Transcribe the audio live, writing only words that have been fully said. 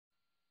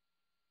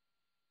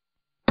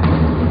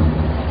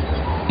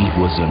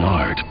was an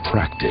art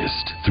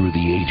practiced through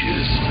the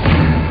ages.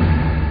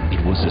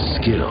 It was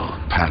a skill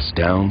passed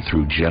down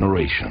through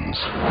generations.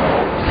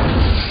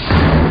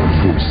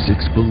 For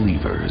 6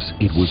 believers,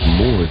 it was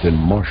more than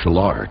martial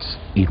arts.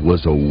 It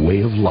was a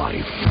way of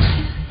life.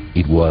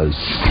 It was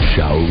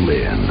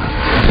Shaolin.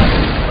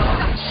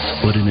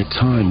 But in a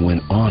time when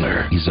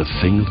honor is a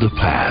thing of the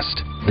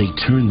past, they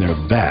turn their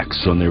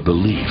backs on their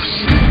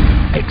beliefs,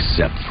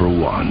 except for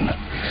one.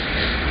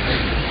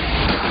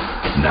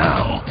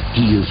 Now,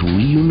 he is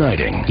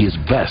reuniting his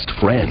best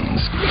friends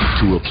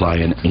to apply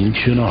an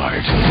ancient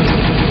art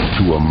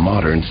to a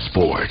modern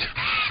sport.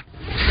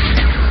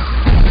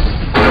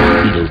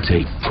 It'll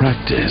take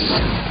practice.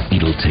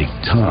 It'll take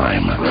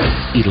time.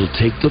 It'll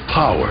take the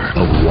power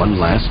of one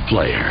last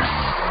player.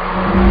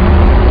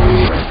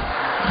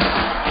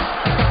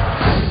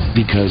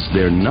 Because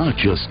they're not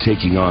just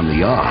taking on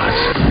the odds,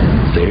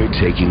 they're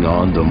taking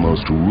on the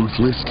most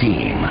ruthless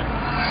team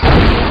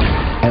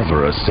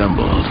ever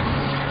assembled.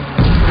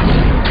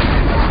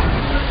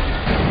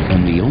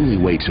 And the only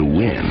way to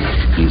win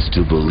is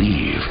to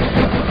believe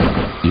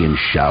in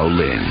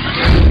Shaolin.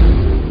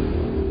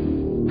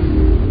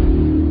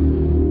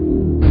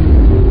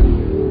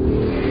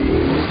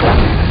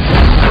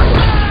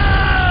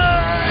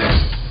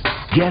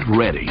 Get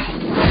ready.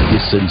 The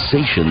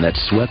sensation that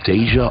swept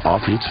Asia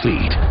off its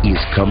feet is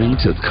coming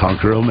to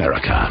conquer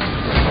America.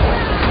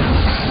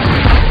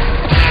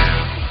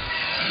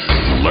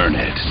 Learn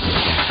it.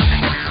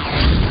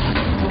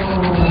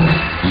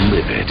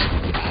 Live it.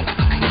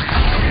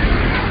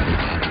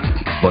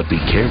 But be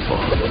careful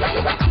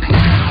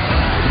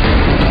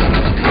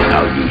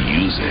how you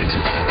use it.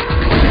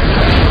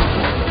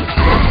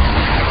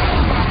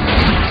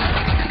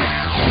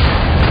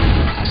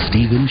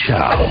 Stephen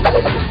Chow.